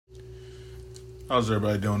How's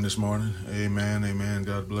everybody doing this morning? Amen, amen.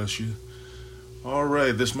 God bless you. All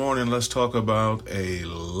right, this morning let's talk about a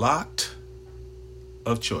lot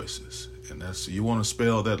of choices. And that's, you want to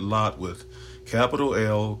spell that lot with capital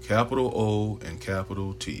L, capital O, and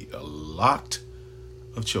capital T. A lot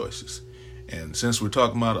of choices. And since we're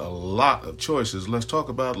talking about a lot of choices, let's talk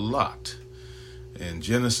about Lot. In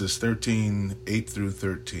Genesis 13, 8 through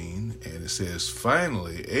 13, and it says,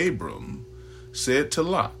 "Finally, Abram said to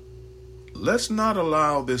Lot, 'Let's not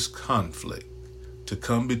allow this conflict to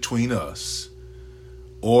come between us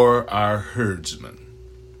or our herdsmen.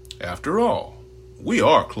 After all, we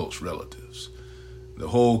are close relatives. The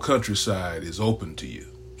whole countryside is open to you.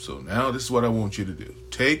 So now this is what I want you to do.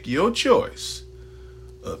 Take your choice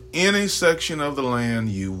of any section of the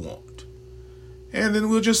land you want, and then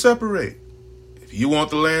we'll just separate. If you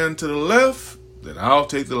want the land to the left, then I'll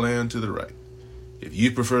take the land to the right. If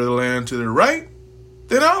you prefer the land to the right,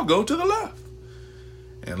 then I'll go to the left.'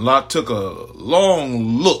 And Lot took a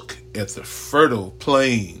long look at the fertile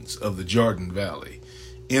plains of the Jordan Valley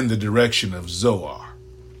in the direction of Zoar.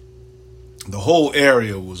 The whole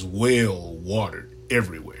area was well watered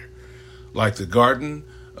everywhere, like the garden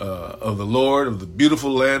of the Lord of the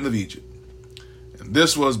beautiful land of Egypt. And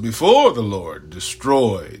this was before the Lord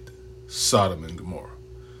destroyed Sodom and Gomorrah.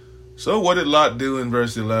 So what did Lot do in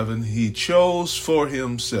verse 11? He chose for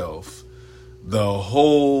himself the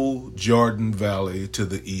whole Jordan Valley to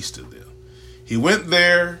the east of them. He went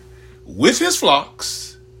there with his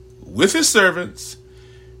flocks, with his servants,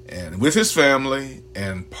 and with his family,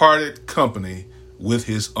 and parted company with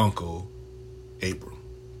his uncle Abram.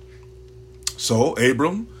 So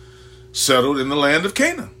Abram settled in the land of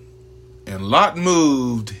Canaan, and Lot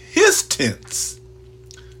moved his tents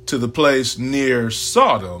to the place near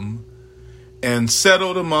Sodom and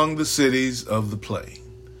settled among the cities of the plain.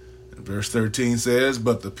 Verse 13 says,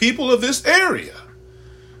 "But the people of this area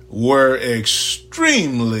were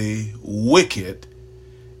extremely wicked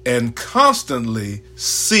and constantly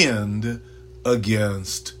sinned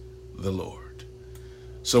against the Lord."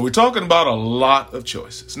 So we're talking about a lot of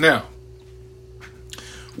choices. Now,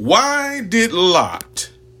 why did Lot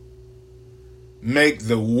make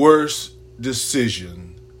the worst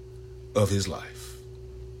decision of his life?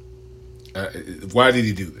 Why did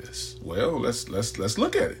he do this? Well, let's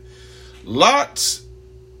look at it. Lot's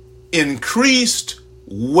increased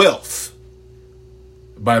wealth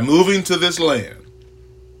by moving to this land,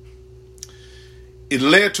 it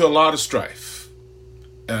led to a lot of strife,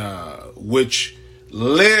 which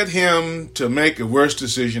led him to make a worse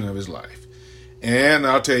decision of his life. And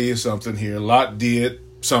I'll tell you something here. Lot did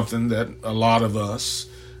something that a lot of us,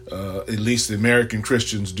 at least the American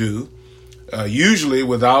Christians, do, usually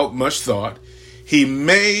without much thought. He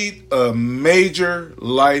made a major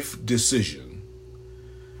life decision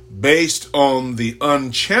based on the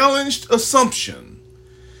unchallenged assumption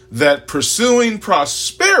that pursuing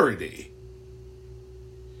prosperity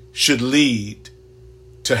should lead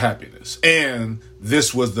to happiness. And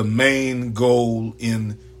this was the main goal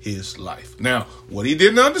in his life. Now, what he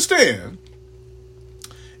didn't understand,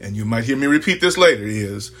 and you might hear me repeat this later,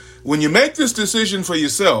 is when you make this decision for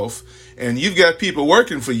yourself and you've got people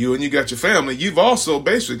working for you and you got your family, you've also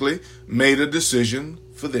basically made a decision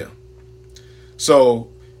for them.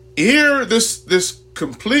 So here, this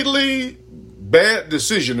completely bad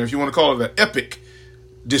decision, if you want to call it an epic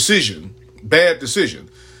decision, bad decision.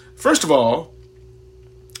 First of all,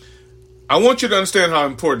 I want you to understand how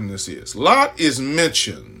important this is. Lot is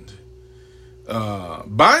mentioned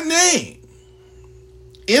by name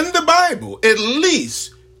in the Bible at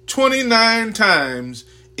least 29 times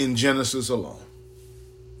in Genesis alone.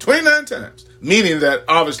 29 times. Meaning that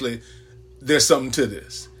obviously there's something to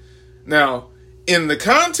this. Now, in the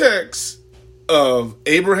context of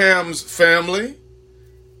Abraham's family,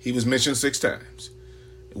 he was mentioned 6 times.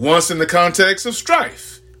 Once in the context of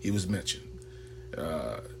strife, he was mentioned.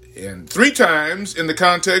 And 3 times in the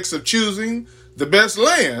context of choosing the best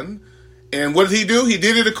land. And what did he do? He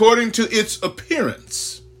did it according to its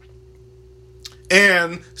appearance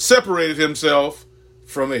and separated himself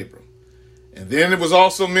from Abram. And then it was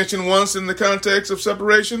also mentioned once in the context of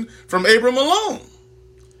separation from Abram alone.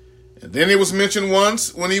 And then it was mentioned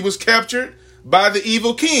once when he was captured by the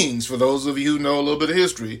evil kings, for those of you who know a little bit of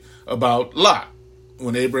history about Lot,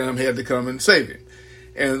 when Abraham had to come and save him.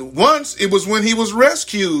 And once it was when he was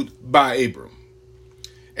rescued by Abram.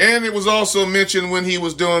 And it was also mentioned when he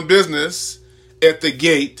was doing business at the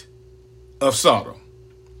gate of Sodom.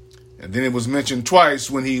 And then it was mentioned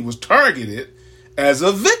twice when he was targeted as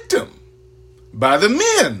a victim by the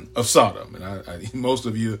men of Sodom. And most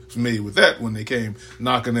of you are familiar with that when they came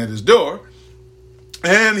knocking at his door.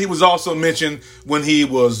 And he was also mentioned when he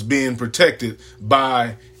was being protected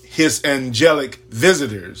by his angelic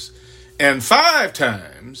visitors, and 5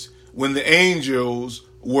 times when the angels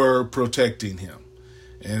were protecting him.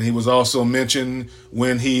 And he was also mentioned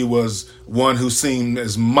when he was one who seemed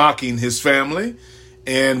as mocking his family,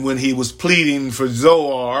 and when he was pleading for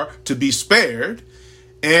Zoar to be spared.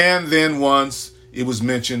 And then once it was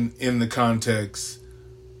mentioned in the context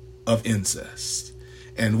of incest.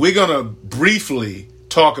 And we're going to briefly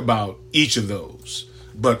talk about each of those,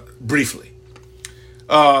 but briefly.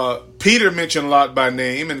 Peter mentioned Lot by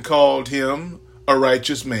name and called him a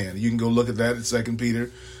righteous man. You can go look at that in 2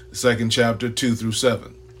 Peter, 2nd chapter, 2 through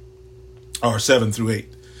 7, or 7 through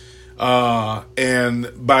 8.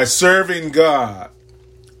 And by serving God,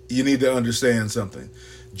 you need to understand something.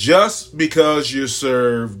 Just because you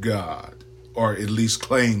serve God, or at least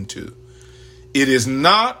claim to, it is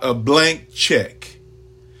not a blank check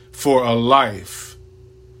for a life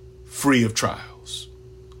free of trials.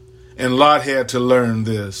 And Lot had to learn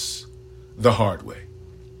this the hard way.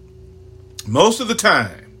 Most of the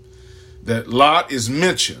time that Lot is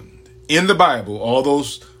mentioned in the Bible, all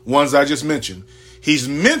those ones I just mentioned, he's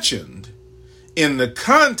mentioned in the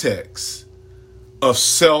context of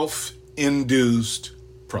self-induced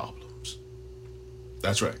problems.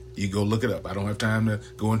 That's right. You go look it up. I don't have time to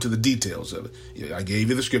go into the details of it. I gave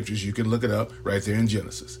you the scriptures. You can look it up right there in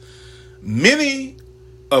Genesis. Many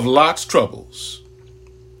of Lot's troubles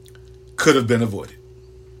could have been avoided.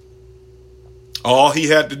 All he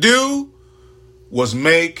had to do was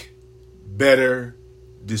make better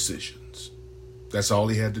decisions. That's all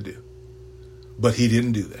he had to do. But he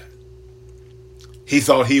didn't do that. He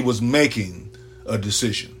thought he was making a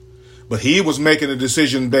decision. But he was making a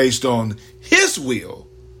decision based on his will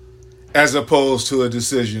as opposed to a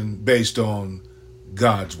decision based on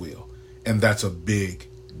God's will. And that's a big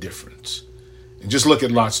difference. And just look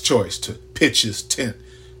at Lot's choice to pitch his tent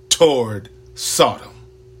toward Sodom.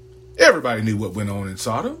 Everybody knew what went on in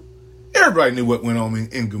Sodom. Everybody knew what went on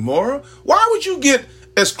in Gomorrah. Why would you get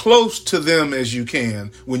as close to them as you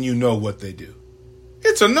can when you know what they do?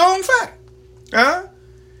 It's a known fact.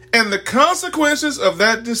 And the consequences of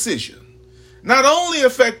that decision not only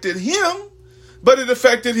affected him, but it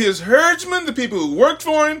affected his herdsmen, the people who worked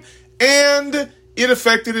for him, and it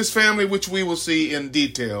affected his family, which we will see in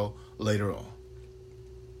detail later on.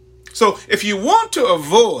 So if you want to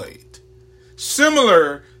avoid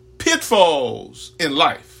similar pitfalls in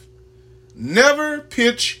life, never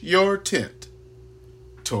pitch your tent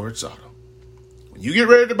toward Sodom. When you get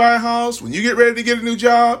ready to buy a house, when you get ready to get a new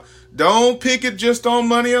job, don't pick it just on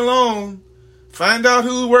money alone. Find out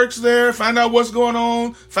who works there, find out what's going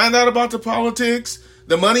on, find out about the politics.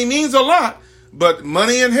 The money means a lot, but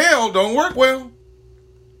money and hell don't work well.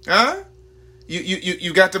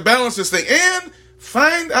 You got to balance this thing and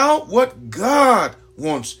find out what God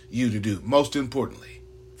wants you to do. Most importantly,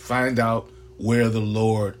 find out where the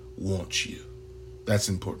Lord wants you. That's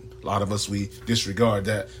important. A lot of us, we disregard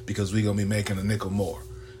that because we're going to be making a nickel more.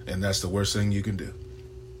 And that's the worst thing you can do.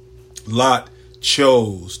 Lot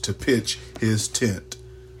chose to pitch his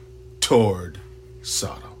toward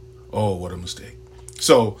Sodom. Oh, what a mistake.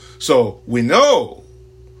 So we know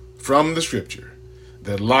from the scripture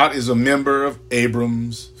that Lot is a member of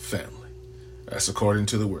Abram's family. That's according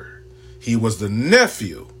to the word. He was the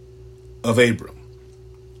nephew of Abram.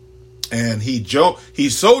 And he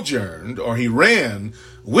sojourned, or he ran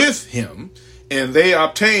with him, and they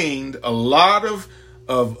obtained a lot of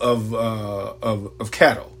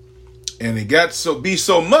cattle. And it got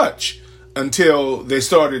so much until they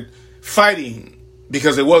started fighting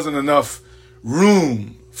because there wasn't enough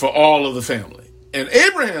room for all of the family. And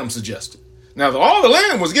Abraham suggested, now all the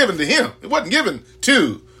land was given to him. It wasn't given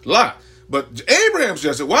to Lot. But Abraham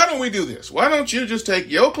suggested, why don't we do this? Why don't you just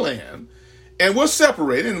take your clan and we'll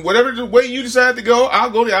separate it, and whatever the way you decide to go,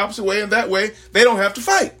 I'll go the opposite way, and that way they don't have to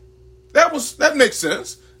fight. That makes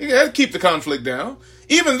sense. You had to keep the conflict down.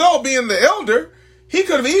 Even though being the elder, he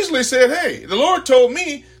could have easily said, hey, the Lord told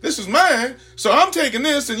me this is mine, so I'm taking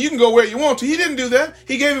this and you can go where you want to. He didn't do that.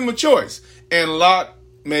 He gave him a choice. And Lot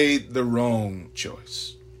made the wrong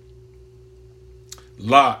choice.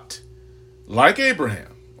 Lot, like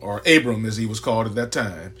Abraham, or Abram as he was called at that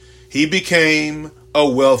time, he became a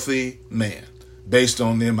wealthy man based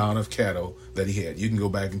on the amount of cattle that he had. You can go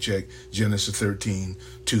back and check Genesis 13,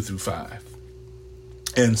 2 through 5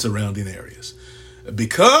 and surrounding areas.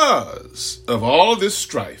 Because of all of this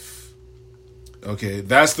strife, okay,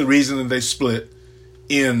 that's the reason that they split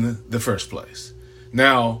in the first place.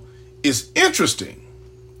 Now, it's interesting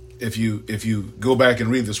if you go back and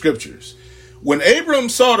read the scriptures. When Abram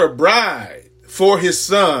sought a bride for his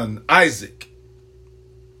son Isaac,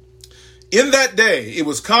 In that day, it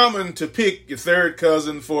was common to pick your third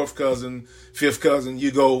cousin, fourth cousin, fifth cousin.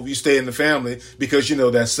 You stay in the family because you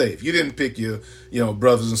know that's safe. You didn't pick your,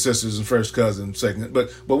 brothers and sisters and first cousin, second,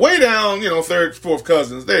 but way down, third, fourth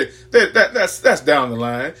cousins. That's down the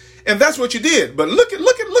line, and that's what you did. But look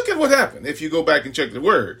at what happened. If you go back and check the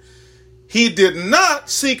word, he did not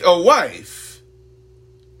seek a wife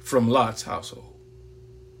from Lot's household.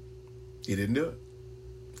 He didn't do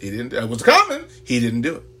it. It was common. He didn't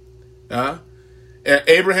do it.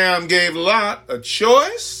 Abraham gave Lot a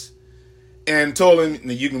choice and told him,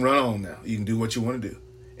 you can run on now. You can do what you want to do.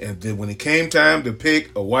 And then when it came time to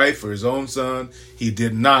pick a wife for his own son, he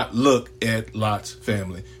did not look at Lot's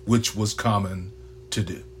family, which was common to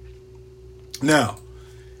do. Now,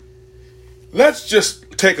 let's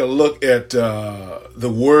just take a look at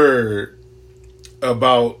the word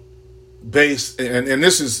about base, and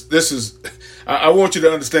this is I want you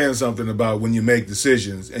to understand something about when you make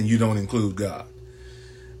decisions and you don't include God.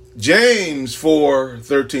 James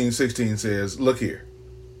 4:13-16 says, look here.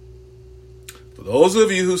 For those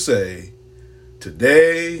of you who say,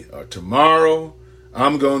 today or tomorrow,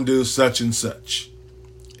 I'm going to do such and such.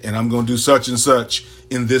 And I'm going to do such and such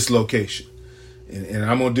in this location. And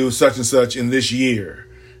I'm going to do such and such in this year.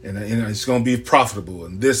 And it's going to be profitable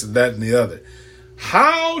and this and that and the other.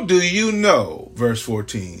 How do you know, verse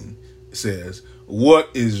 14 says, what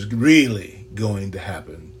is really going to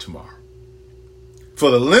happen tomorrow?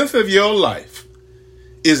 For the length of your life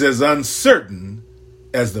is as uncertain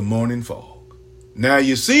as the morning fog. Now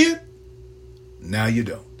you see it, now you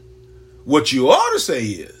don't. What you ought to say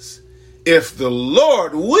is, if the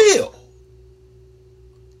Lord will,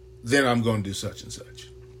 then I'm going to do such and such.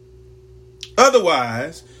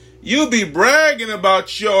 Otherwise, you'll be bragging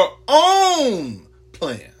about your own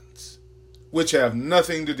plans, which have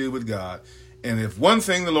nothing to do with God. And if one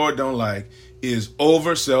thing the Lord don't like is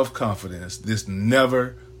over self-confidence, this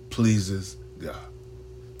never pleases God.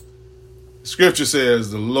 Scripture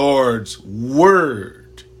says the Lord's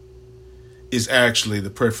word is actually the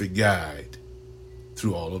perfect guide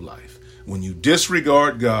through all of life. When you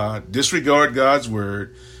disregard God, disregard God's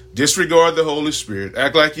word, disregard the Holy Spirit,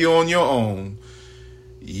 act like you're on your own,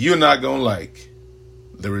 you're not going to like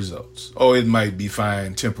the results. Oh, it might be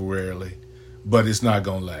fine temporarily, but it's not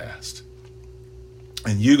going to last.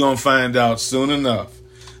 And you're going to find out soon enough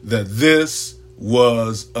that this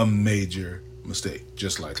was a major mistake,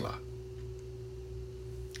 just like Lot.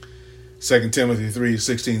 2 Timothy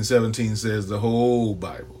 3:16-17 says the whole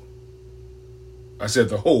Bible, I said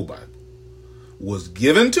the whole Bible, was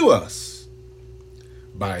given to us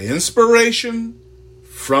by inspiration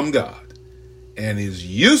from God and is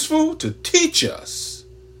useful to teach us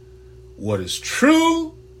what is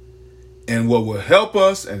true and what will help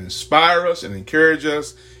us and inspire us and encourage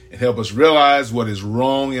us and help us realize what is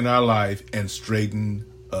wrong in our life and straighten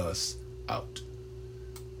us out.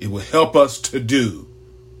 It will help us to do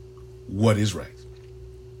what is right.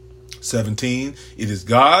 17, it is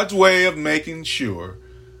God's way of making sure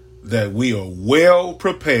that we are well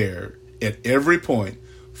prepared at every point,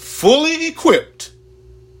 fully equipped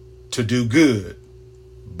to do good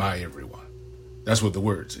by everyone. That's what the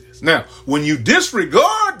word says. Now, when you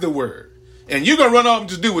disregard the word and you're going to run off and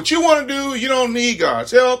just do what you want to do, you don't need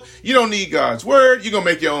God's help, you don't need God's word, you're going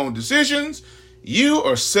to make your own decisions, you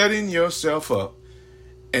are setting yourself up.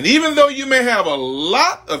 And even though you may have a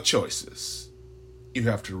lot of choices, you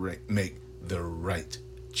have to make the right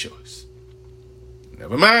choice.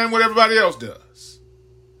 Never mind what everybody else does.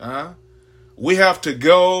 We have to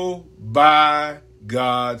go by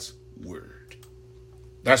God's word.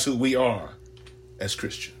 That's who we are as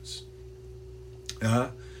Christians.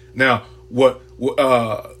 Now,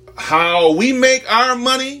 how we make our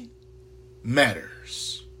money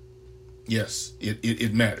matters. Yes,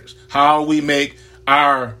 it matters. How we make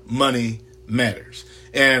our money matters.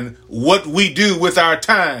 And what we do with our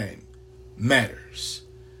time matters.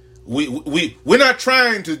 We're not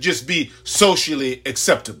trying to just be socially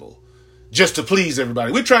acceptable, just to please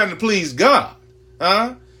everybody. We're trying to please God.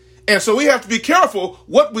 And so we have to be careful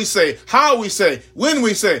what we say, how we say, when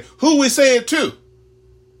we say, who we say it to.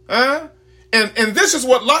 And this is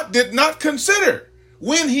what Lot did not consider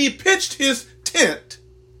when he pitched his tent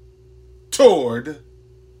toward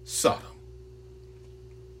Sodom.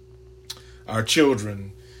 Our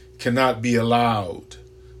children cannot be allowed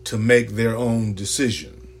to make their own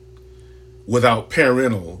decision without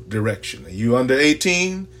parental direction. Are you under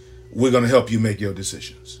 18? We're going to help you make your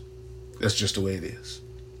decisions. That's just the way it is.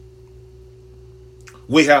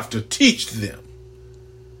 We have to teach them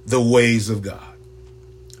the ways of God.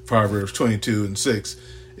 Proverbs 22:6,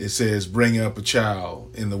 it says, bring up a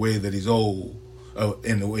child in the way that he's old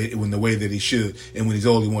in the way that he should, and when he's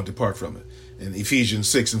old, he won't depart from it. And Ephesians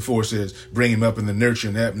 6:4 says, bring him up in the nurture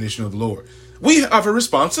and admonition of the Lord. We have a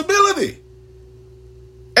responsibility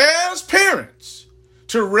as parents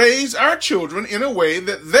to raise our children in a way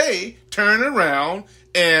that they turn around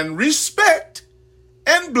and respect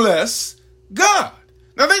and bless God.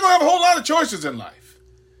 Now, they're going to have a whole lot of choices in life,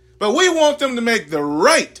 but we want them to make the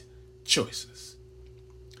right choices.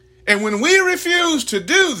 And when we refuse to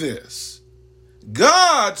do this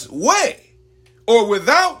God's way or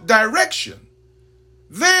without direction,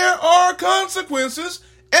 there are consequences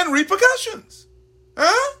and repercussions.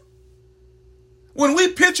 Huh? When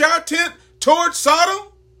we pitch our tent towards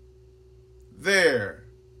Sodom, there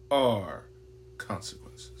are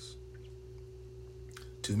consequences.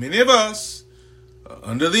 Too many of us are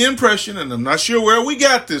under the impression, and I'm not sure where we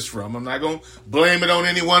got this from. I'm not going to blame it on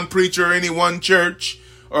any one preacher or any one church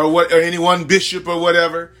or any one bishop or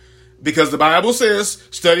whatever, because the Bible says,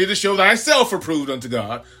 study to show thyself approved unto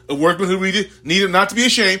God, a workman who needeth not to be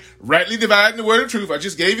ashamed, rightly dividing the word of truth. I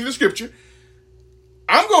just gave you the scripture.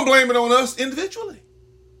 I'm going to blame it on us individually.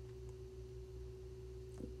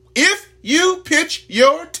 If you pitch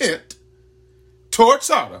your tent toward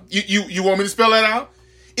Sodom, you want me to spell that out?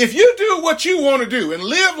 If you do what you want to do and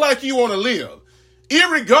live like you want to live,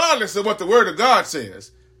 irregardless of what the word of God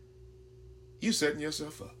says, you're setting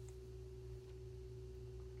yourself up.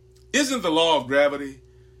 Isn't the law of gravity,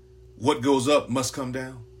 what goes up must come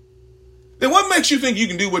down? Then what makes you think you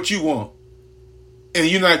can do what you want and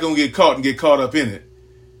you're not going to get caught and get caught up in it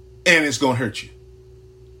and it's going to hurt you?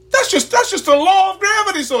 That's just the law of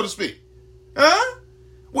gravity, so to speak. Huh?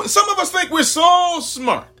 Some of us think we're so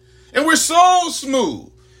smart and we're so smooth.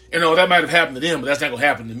 That might have happened to them, but that's not going to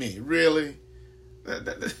happen to me. Really?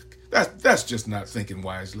 That's just not thinking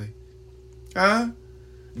wisely. Huh?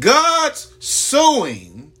 God's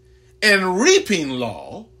sowing and reaping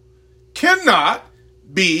law cannot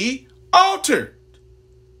be altered.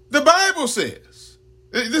 The Bible says,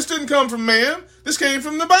 this didn't come from man, this came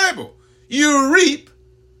from the Bible. You reap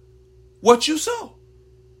what you sow.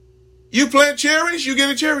 You plant cherries, you get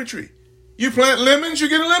a cherry tree. You plant lemons, you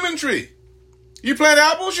get a lemon tree. You plant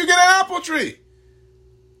apples, you get an apple tree.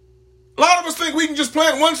 A lot of us think we can just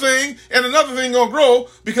plant one thing and another thing gonna grow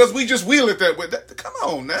because we just wheel it that way. Come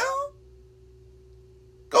on now.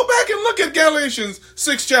 Go back and look at Galatians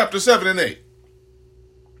 6, chapter 7 and 8.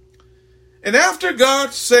 And after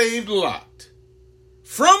God saved Lot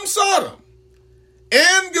from Sodom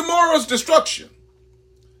and Gomorrah's destruction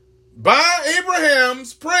by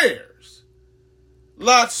Abraham's prayers,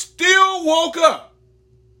 Lot still woke up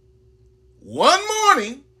one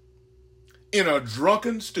morning in a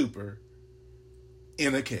drunken stupor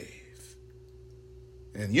in a cave.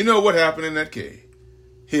 And you know what happened in that cave?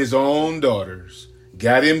 His own daughters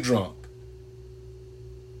got him drunk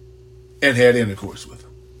and had intercourse with him.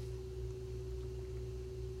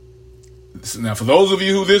 Now, for those of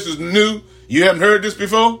you who this is new, you haven't heard this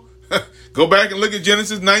before, go back and look at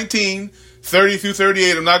Genesis 19, 30 through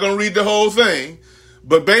 38. I'm not going to read the whole thing,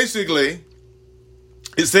 but basically,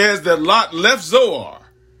 it says that Lot left Zoar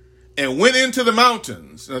and went into the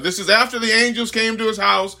mountains. Now, this is after the angels came to his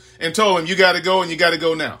house and told him, you got to go and you got to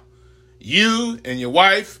go now. You and your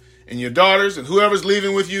wife and your daughters and whoever's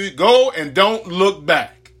leaving with you, go and don't look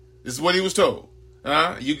back. This is what he was told.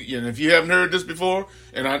 If you haven't heard this before,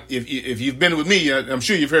 and if you've been with me, I'm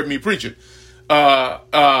sure you've heard me preach it. You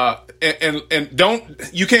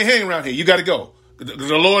can't hang around here. You got to go.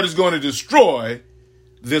 The Lord is going to destroy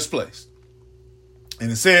this place.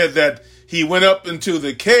 And it said that he went up into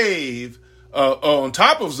the cave on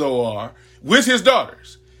top of Zoar with his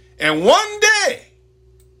daughters. And one day,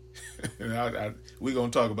 we're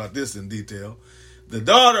going to talk about this in detail. One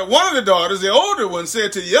of the daughters, the older one,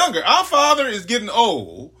 said to the younger, our father is getting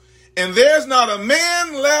old, and there's not a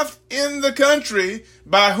man left in the country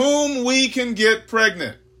by whom we can get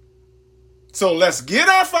pregnant. So let's get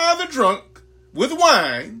our father drunk with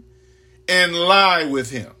wine and lie with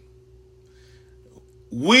him.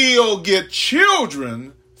 We'll get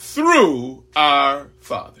children through our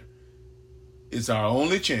father. It's our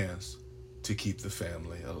only chance to keep the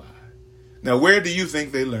family alive. Now, where do you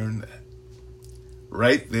think they learned that?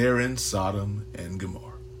 Right there in Sodom and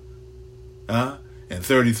Gomorrah. And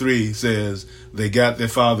 33 says they got their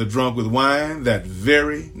father drunk with wine that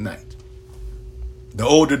very night. The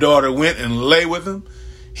older daughter went and lay with him.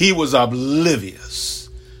 He was oblivious,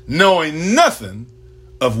 knowing nothing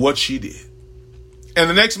of what she did. And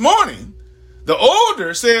the next morning, the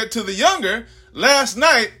older said to the younger, last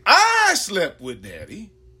night I slept with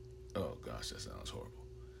daddy. Oh gosh, that sounds horrible.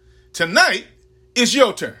 Tonight it's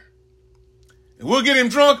your turn. And we'll get him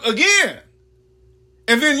drunk again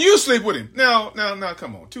And then you sleep with him. Now,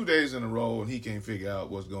 come on. 2 days in a row and he can't figure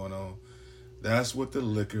out what's going on. That's what the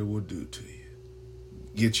liquor will do to you.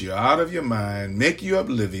 Get you out of your mind, make you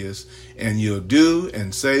oblivious, and you'll do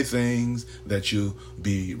and say things that you'll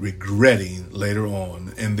be regretting later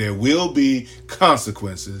on. And there will be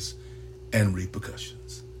consequences and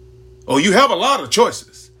repercussions. Oh, you have a lot of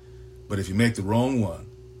choices, but if you make the wrong one,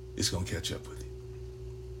 it's going to catch up with you.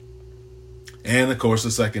 And of course,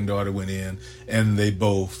 the second daughter went in, and they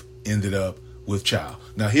both ended up with child.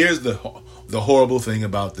 Now, here's the horrible thing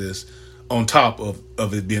about this, on top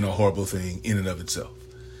of it being a horrible thing in and of itself.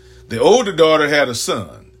 The older daughter had a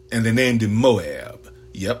son, and they named him Moab.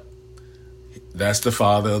 Yep, that's the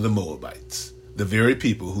father of the Moabites, the very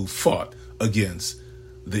people who fought against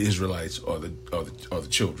the Israelites or the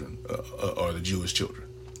children or the Jewish children,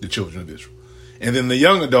 the children of Israel. And then the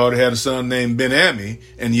younger daughter had a son named Ben-Ammi,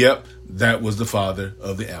 and yep, that was the father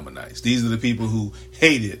of the Ammonites. These are the people who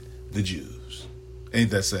hated the Jews. Ain't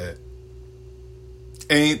that sad?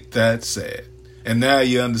 Ain't that sad? And now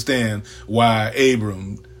you understand why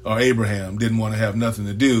Abraham didn't want to have nothing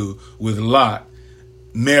to do with Lot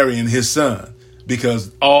marrying his son,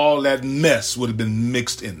 because all that mess would have been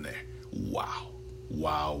mixed in there. Wow.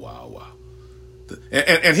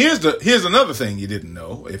 And here's another thing you didn't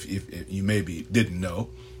know, if you maybe didn't know.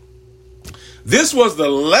 This was the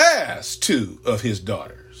last two of his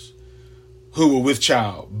daughters who were with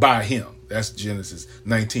child by him. That's Genesis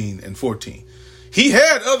 19 and 14. He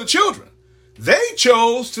had other children. They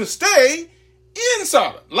chose to stay in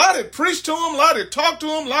Sodom. Lot had preached to him. Lot had talked to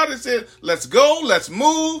him. Lot had said, let's go, let's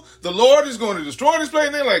move. The Lord is going to destroy this place.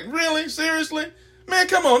 And they're like, really? Seriously? Man,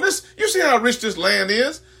 come on. You see how rich this land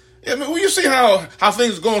is? I mean, you see how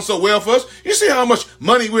things are going so well for us? You see how much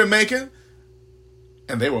money we're making?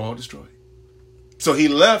 And they were all destroyed. So he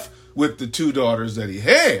left with the two daughters that he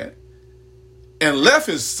had, and left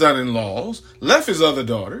his son-in-laws, left his other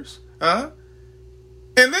daughters. And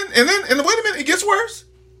then wait a minute, it gets worse.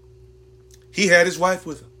 He had his wife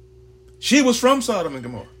with him. She was from Sodom and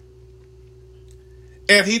Gomorrah.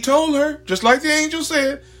 And he told her, just like the angel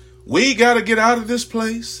said, we got to get out of this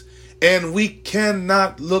place, and we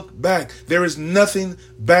cannot look back. There is nothing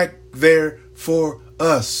back there for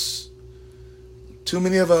us. Too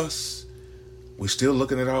many of us, we're still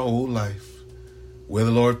looking at our old life, where the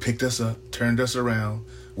Lord picked us up, turned us around,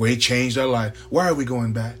 where he changed our life. Why are we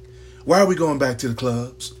going back? Why are we going back to the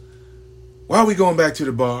clubs? Why are we going back to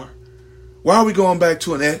the bar? Why are we going back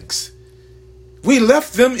to an ex? We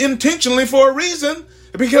left them intentionally for a reason,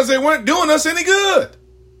 because they weren't doing us any good.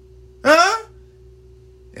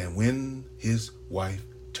 And when his wife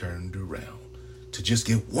turned around to just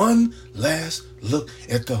get one last look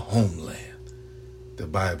at the homeland, the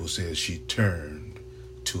Bible says she turned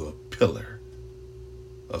to a pillar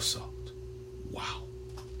of salt. Wow.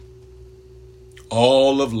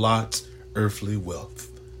 All of Lot's earthly wealth,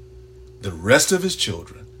 the rest of his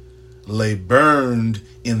children, lay burned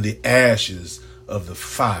in the ashes of the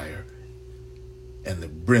fire and the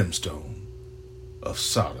brimstone of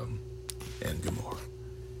Sodom and Gomorrah.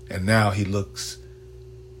 And now he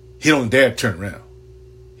don't dare turn around.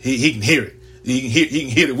 He can hear it. He can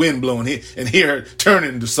hear the wind blowing and hear her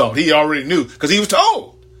turning to salt. He already knew, because he was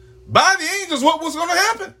told by the angels what was going to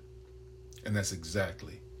happen. And that's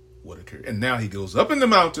exactly what occurred. And now he goes up in the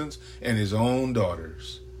mountains, and his own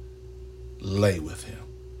daughters lay with him.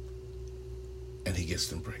 And he gets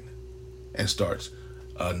them pregnant and starts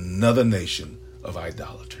another nation of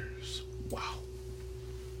idolaters. Wow.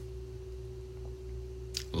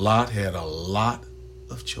 Lot had a lot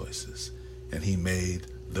of choices, and he made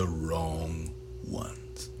the wrong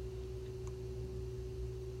ones.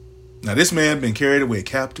 Now, this man been carried away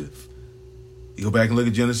captive. You go back and look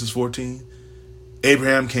at Genesis 14.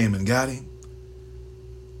 Abraham came and got him.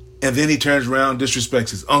 And then he turns around,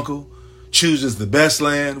 disrespects his uncle, chooses the best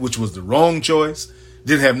land, which was the wrong choice,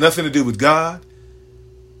 didn't have nothing to do with God.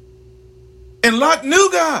 And Lot knew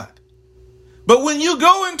God. But when you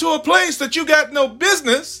go into a place that you got no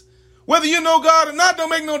business, whether you know God or not, don't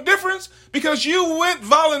make no difference, because you went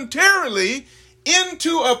voluntarily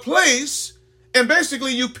into a place and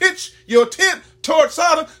basically you pitch your tent towards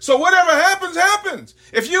Sodom. So whatever happens, happens.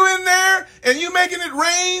 If you in there and you making it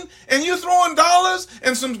rain and you throwing dollars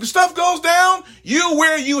and some stuff goes down, you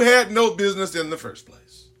where you had no business in the first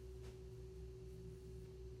place.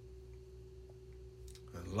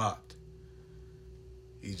 And Lot,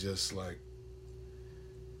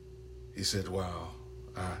 he said, wow,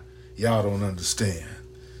 y'all don't understand.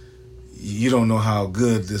 You don't know how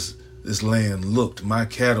good this land looked. My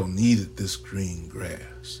cattle needed this green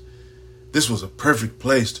grass. This was a perfect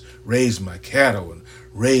place to raise my cattle and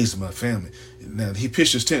raise my family. Now, he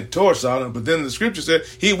pitched his tent towards Sodom, but then the scripture said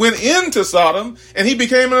he went into Sodom and he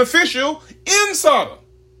became an official in Sodom.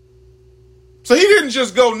 So he didn't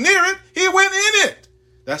just go near it, he went in it.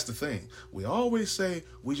 That's the thing. We always say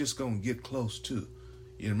we just going to get close to.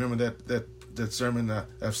 You remember that sermon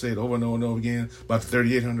I've said over and over and over again about the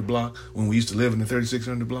 3800 block when we used to live in the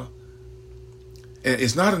 3600 block? And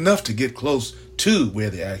it's not enough to get close to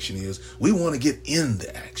where the action is. We want to get in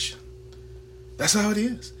the action. That's how it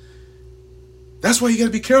is. That's why you got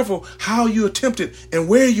to be careful how you attempt it and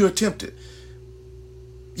where you attempt it.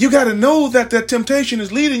 You got to know that temptation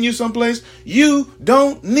is leading you someplace you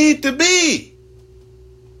don't need to be.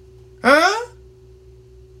 Huh?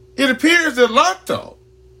 It appears that Lot thought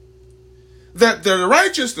that the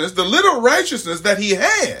righteousness, the little righteousness that he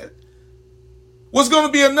had, was going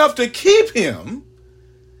to be enough to keep him,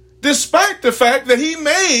 despite the fact that he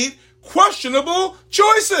made questionable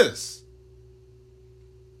choices.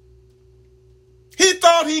 He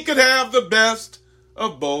thought he could have the best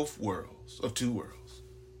of both worlds, of two worlds.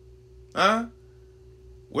 Huh?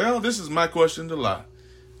 Well, this is my question to Lot.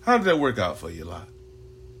 How did that work out for you, Lot?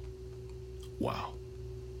 Wow.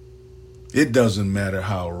 It doesn't matter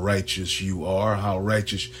how righteous you are, how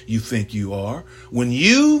righteous you think you are. When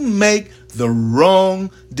you make the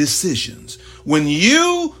wrong decisions, when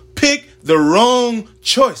you pick the wrong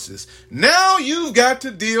choices, now you've got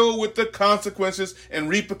to deal with the consequences and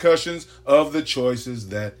repercussions of the choices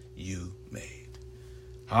that you made.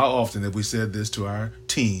 How often have we said this to our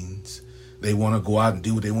teens? They want to go out and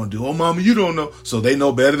do what they want to do. Oh, mama, you don't know. So they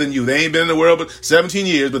know better than you. They ain't been in the world but 17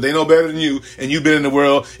 years, but they know better than you. And you've been in the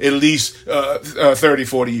world at least 30,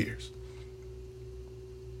 40 years.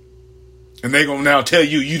 And they're going to now tell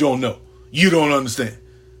you, you don't know. You don't understand.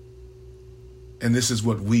 And this is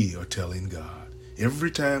what we are telling God every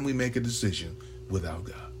time we make a decision without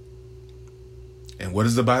God. And what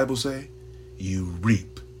does the Bible say? You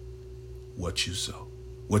reap what you sow.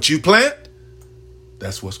 What you plant,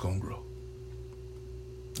 that's what's going to grow.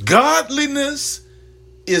 Godliness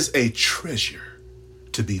is a treasure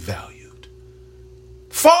to be valued,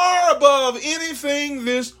 far above anything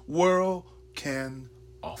this world can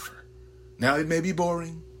offer. Now, it may be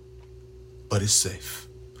boring, but it's safe.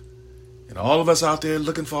 And all of us out there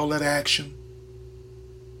looking for all that action,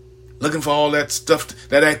 looking for all that stuff,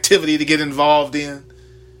 that activity to get involved in,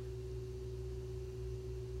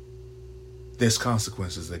 there's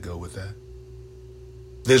consequences that go with that.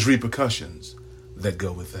 There's repercussions that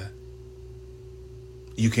go with that.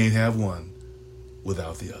 You can't have one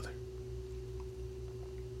without the other.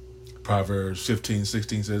 Proverbs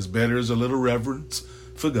 15:16 says, better is a little reverence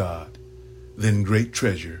for God than great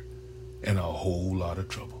treasure and a whole lot of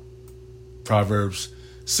trouble. Proverbs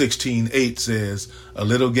 16:8 says, a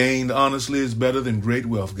little gained honestly is better than great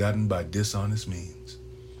wealth gotten by dishonest means.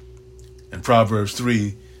 And Proverbs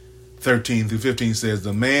 3:13-15 says,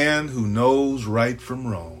 the man who knows right from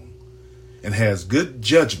wrong and has good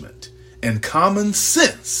judgment and common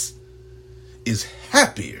sense is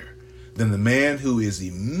happier than the man who is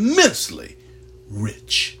immensely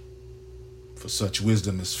rich. For such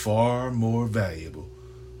wisdom is far more valuable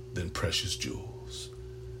than precious jewels.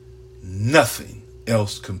 Nothing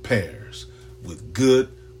else compares with good,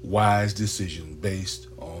 wise decision based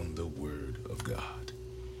on the Word of God.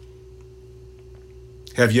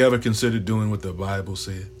 Have you ever considered doing what the Bible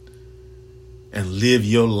said? And live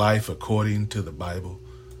your life according to the Bible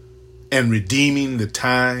and redeeming the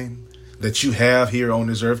time that you have here on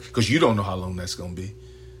this earth, because you don't know how long that's going to be.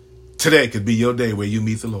 Today could be your day where you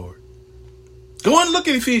meet the Lord. Go and look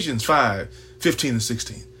at Ephesians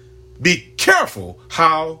 5:15-16. Be careful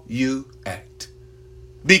how you act.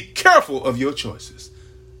 Be careful of your choices.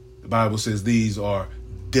 The Bible says these are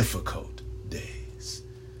difficult days.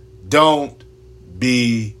 Don't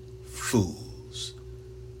be fools.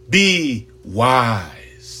 Be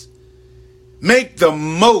wise. Make the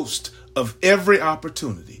most of every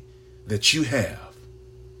opportunity that you have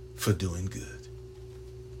for doing good.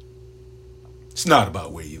 It's not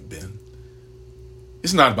about where you've been.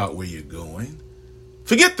 It's not about where you're going.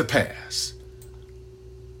 Forget the past.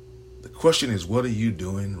 The question is, what are you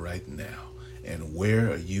doing right now? And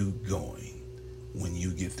where are you going when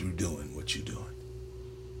you get through doing what you're doing?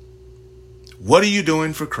 What are you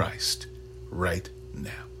doing for Christ right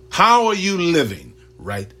now? How are you living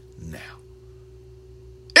right now?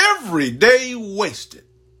 Every day wasted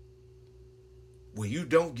where you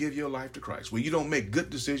don't give your life to Christ, where you don't make good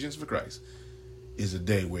decisions for Christ, is a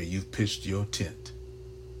day where you've pitched your tent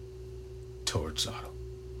towards Sodom.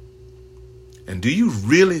 And do you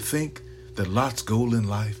really think that Lot's goal in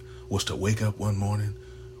life was to wake up one morning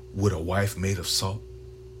with a wife made of salt,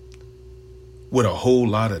 with a whole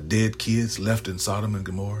lot of dead kids left in Sodom and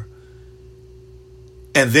Gomorrah,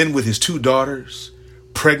 and then with his 2 daughters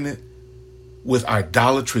pregnant with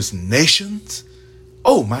idolatrous nations?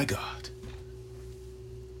 Oh my God.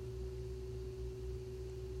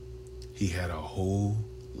 He had a whole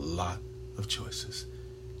lot of choices,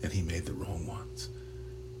 and he made the wrong ones.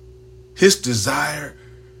 His desire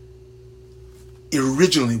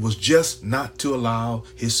originally was just not to allow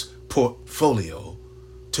his portfolio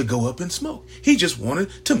to go up in smoke. He just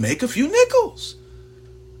wanted to make a few nickels.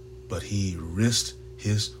 But he risked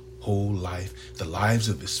his whole life, the lives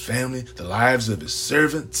of his family, the lives of his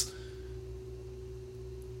servants,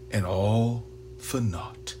 and all for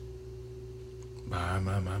naught. My.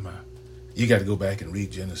 You got to go back and read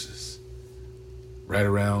Genesis. Right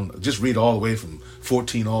around, just read all the way from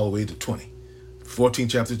 14 all the way to 20. 14th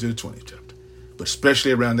chapter to the 20th chapter. But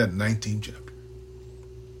especially around that 19th chapter.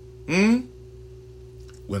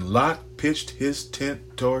 When Lot pitched his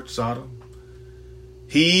tent toward Sodom,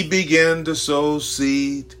 he began to sow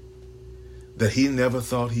seed that he never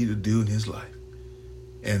thought he would do in his life.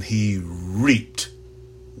 And he reaped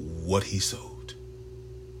what he sowed.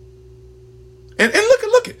 And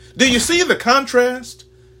look it. Do you see the contrast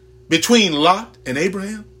between Lot and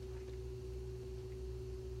Abraham?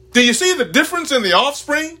 Do you see the difference in the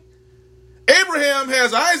offspring? Abraham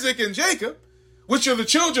has Isaac and Jacob, which are the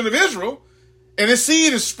children of Israel, and his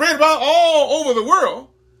seed is spread about all over the world.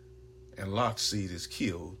 And Lot's seed is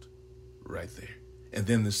killed right there. And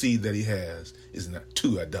then the seed that he has is in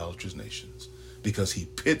 2 idolatrous nations, because he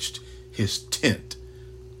pitched his tent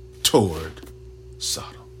toward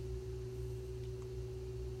Sodom.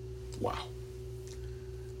 Wow.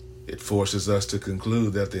 It forces us to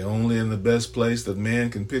conclude that the only and the best place that man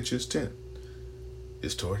can pitch his tent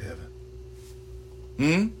is toward heaven.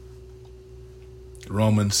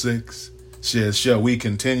 Romans 6 says, shall we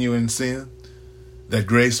continue in sin that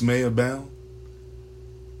grace may abound?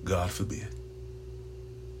 God forbid.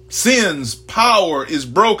 Sin's power is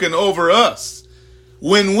broken over us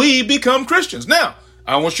when we become Christians. Now,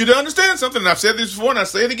 I want you to understand something, and I've said this before, and I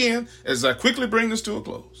say it again as I quickly bring this to a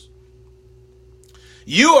close.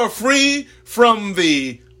 You are free from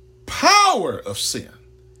the power of sin,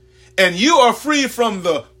 and you are free from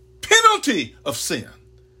the penalty of sin,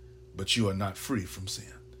 but you are not free from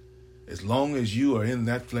sin. As long as you are in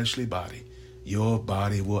that fleshly body, your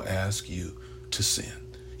body will ask you to sin.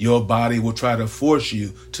 Your body will try to force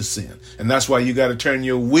you to sin. And that's why you got to turn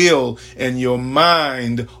your will and your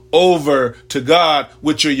mind over to God,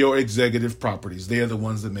 which are your executive properties. They are the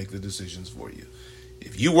ones that make the decisions for you.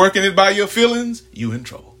 If you working it by your feelings, you in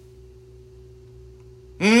trouble.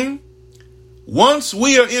 Once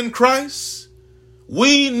we are in Christ,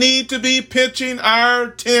 we need to be pitching our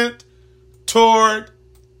tent toward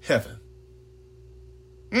heaven.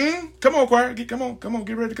 Come on, choir. Come on,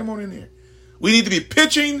 get ready. Come on in here. We need to be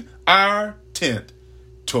pitching our tent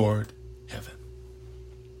toward heaven.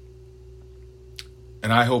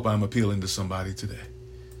 And I hope I'm appealing to somebody today.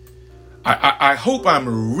 I hope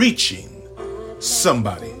I'm reaching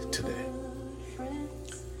somebody today.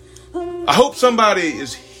 I hope somebody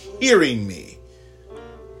is hearing me,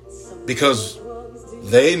 because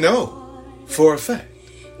they know for a fact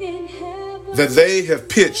that they have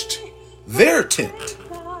pitched their tent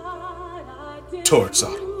toward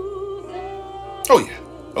Sodom. Oh yeah.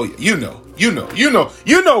 You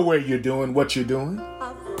know where you're doing what you're doing.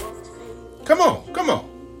 Come on.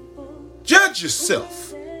 Judge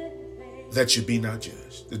yourself that you be not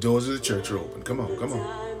judged. The doors of the church are open. Come on.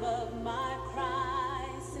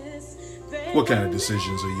 What kind of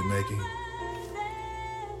decisions are you making?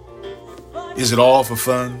 Is it all for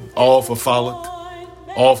fun? All for frolic?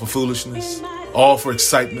 All for foolishness? All for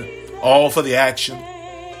excitement? All for the action?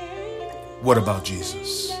 What about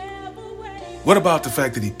Jesus? What about the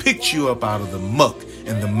fact that he picked you up out of the muck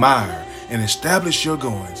and the mire and established your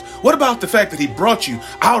goings? What about the fact that he brought you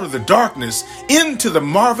out of the darkness into the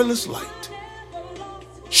marvelous light?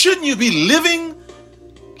 Shouldn't you be living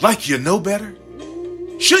like you know better?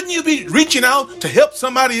 Shouldn't you be reaching out to help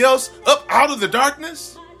somebody else up out of the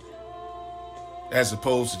darkness? As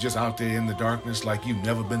opposed to just out there in the darkness like you've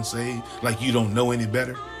never been saved, like you don't know any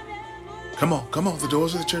better. Come on. The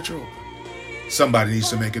doors of the church are open. Somebody needs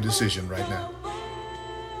to make a decision right now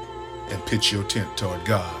and pitch your tent toward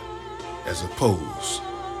God as opposed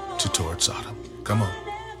to toward Sodom. Come on.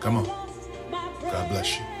 God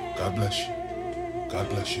bless you. God bless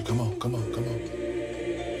you. Come on.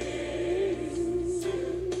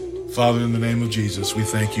 Father, in the name of Jesus, we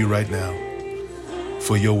thank you right now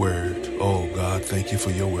for your word. Oh God, thank you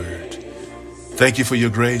for your word. Thank you for your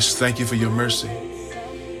grace. Thank you for your mercy.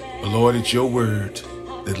 But Lord, it's your word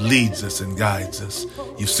that leads us and guides us.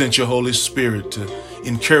 You've sent your Holy Spirit to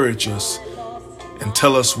encourage us and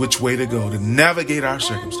tell us which way to go, to navigate our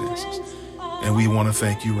circumstances. And we want to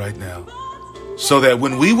thank you right now, so that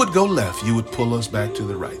when we would go left, you would pull us back to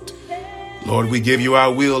the right. Lord, we give you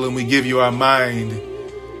our will and we give you our mind.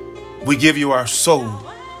 We give you our soul.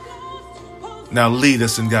 Now lead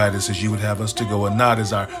us and guide us as you would have us to go, and not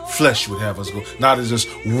as our flesh would have us go, not as this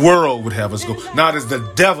world would have us go, not as the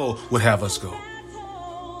devil would have us go.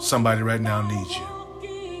 Somebody right now needs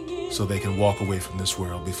you so they can walk away from this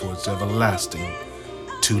world before it's everlasting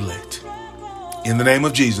too late. In the name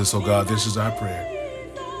of Jesus, oh God, this is our prayer.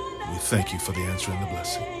 We thank you for the answer and the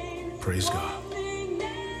blessing. Praise God.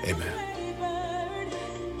 Amen.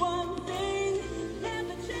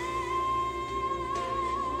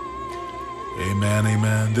 Amen,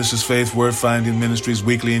 amen. This is Faith Word Finding Ministries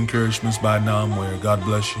Weekly Encouragements by Nam Ware. God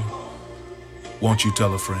bless you. Won't you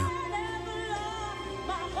tell a friend?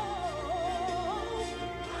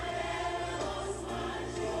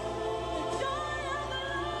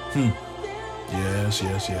 Yes,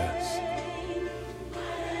 yes, yes.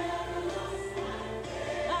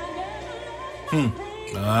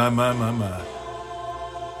 My.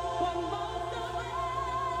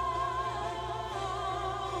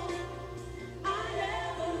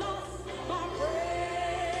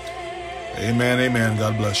 Amen, amen.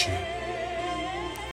 God bless you.